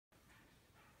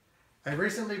I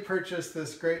recently purchased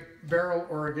this great barrel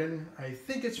organ. I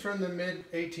think it's from the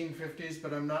mid-1850s,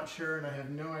 but I'm not sure, and I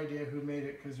have no idea who made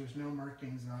it because there's no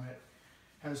markings on it.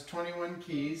 Has 21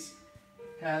 keys,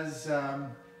 has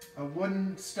a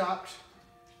wooden stopped,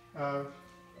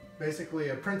 basically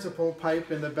a principal pipe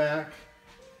in the back,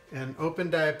 an open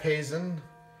diapason,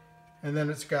 and then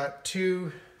it's got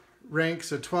two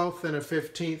ranks, a 12th and a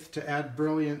 15th, to add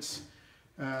brilliance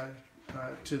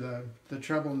to the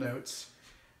treble notes.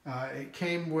 It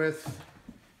came with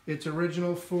its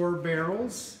original 4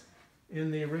 barrels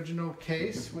in the original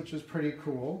case, which is pretty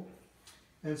cool.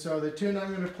 And so the tune I'm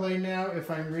going to play now, if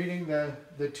I'm reading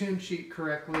the tune sheet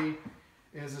correctly,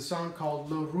 is a song called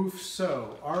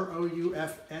Roufseau,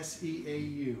 R-O-U-F-S-E-A-U.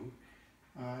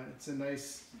 It's a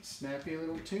nice, snappy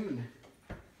little tune.